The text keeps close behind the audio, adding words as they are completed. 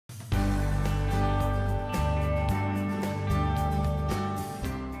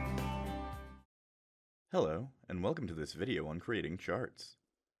Hello, and welcome to this video on creating charts.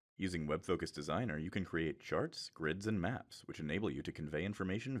 Using WebFOCUS Designer, you can create charts, grids, and maps, which enable you to convey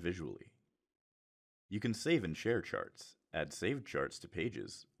information visually. You can save and share charts, add saved charts to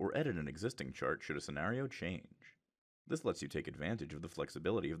pages, or edit an existing chart should a scenario change. This lets you take advantage of the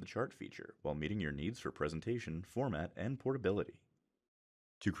flexibility of the chart feature while meeting your needs for presentation, format, and portability.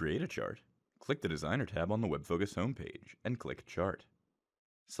 To create a chart, click the Designer tab on the WebFOCUS homepage and click Chart.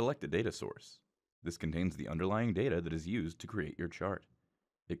 Select a data source. This contains the underlying data that is used to create your chart.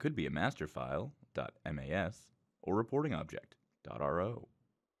 It could be a master file, .mas, or reporting object, .ro.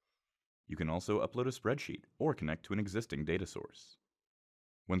 You can also upload a spreadsheet or connect to an existing data source.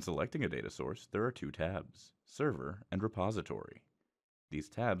 When selecting a data source, there are two tabs, Server and Repository. These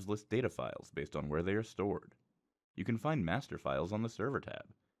tabs list data files based on where they are stored. You can find master files on the Server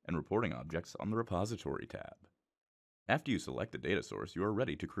tab and reporting objects on the Repository tab. After you select the data source, you are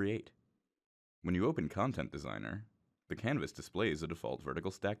ready to create. When you open Content Designer, the canvas displays a default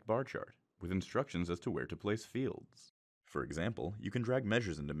vertical stacked bar chart with instructions as to where to place fields. For example, you can drag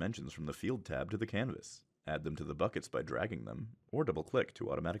measures and dimensions from the Field tab to the canvas, add them to the buckets by dragging them, or double-click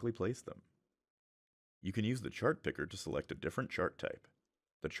to automatically place them. You can use the Chart Picker to select a different chart type.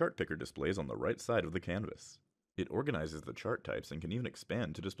 The Chart Picker displays on the right side of the canvas. It organizes the chart types and can even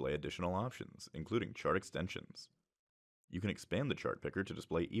expand to display additional options, including chart extensions. You can expand the chart picker to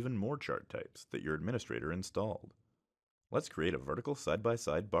display even more chart types that your administrator installed. Let's create a vertical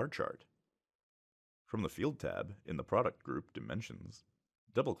side-by-side bar chart. From the Field tab, in the Product group Dimensions,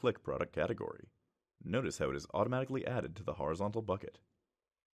 double-click Product Category. Notice how it is automatically added to the horizontal bucket.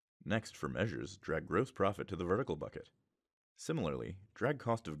 Next, for Measures, drag Gross Profit to the vertical bucket. Similarly, drag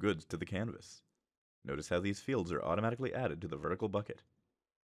Cost of Goods to the canvas. Notice how these fields are automatically added to the vertical bucket.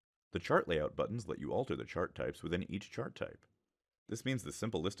 The chart layout buttons let you alter the chart types within each chart type. This means the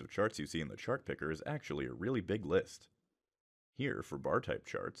simple list of charts you see in the chart picker is actually a really big list. Here, for bar type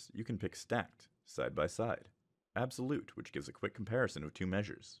charts, you can pick Stacked, side by side, Absolute, which gives a quick comparison of two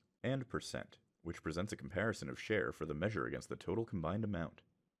measures, and Percent, which presents a comparison of share for the measure against the total combined amount.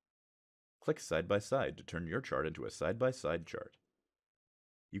 Click Side by Side to turn your chart into a side-by-side chart.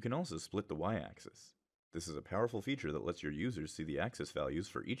 You can also split the y-axis. This is a powerful feature that lets your users see the axis values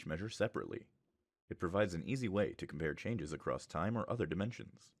for each measure separately. It provides an easy way to compare changes across time or other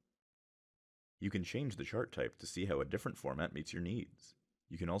dimensions. You can change the chart type to see how a different format meets your needs.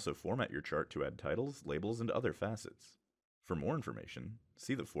 You can also format your chart to add titles, labels, and other facets. For more information,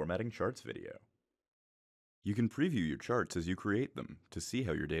 see the Formatting Charts video. You can preview your charts as you create them to see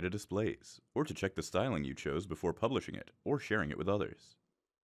how your data displays, or to check the styling you chose before publishing it or sharing it with others.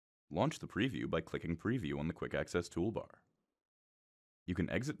 Launch the preview by clicking Preview on the Quick Access toolbar. You can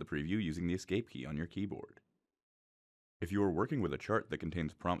exit the preview using the Escape key on your keyboard. If you are working with a chart that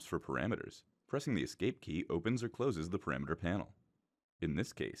contains prompts for parameters, pressing the Escape key opens or closes the parameter panel. In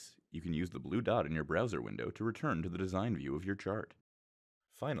this case, you can use the blue dot in your browser window to return to the design view of your chart.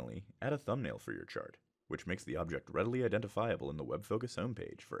 Finally, add a thumbnail for your chart, which makes the object readily identifiable in the WebFOCUS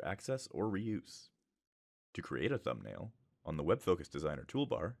homepage for access or reuse. To create a thumbnail, on the WebFOCUS Designer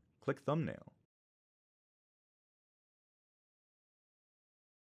toolbar, click Thumbnail.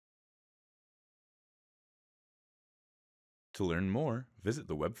 To learn more, visit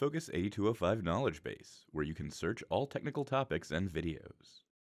the WebFOCUS 8205 knowledge base, where you can search all technical topics and videos.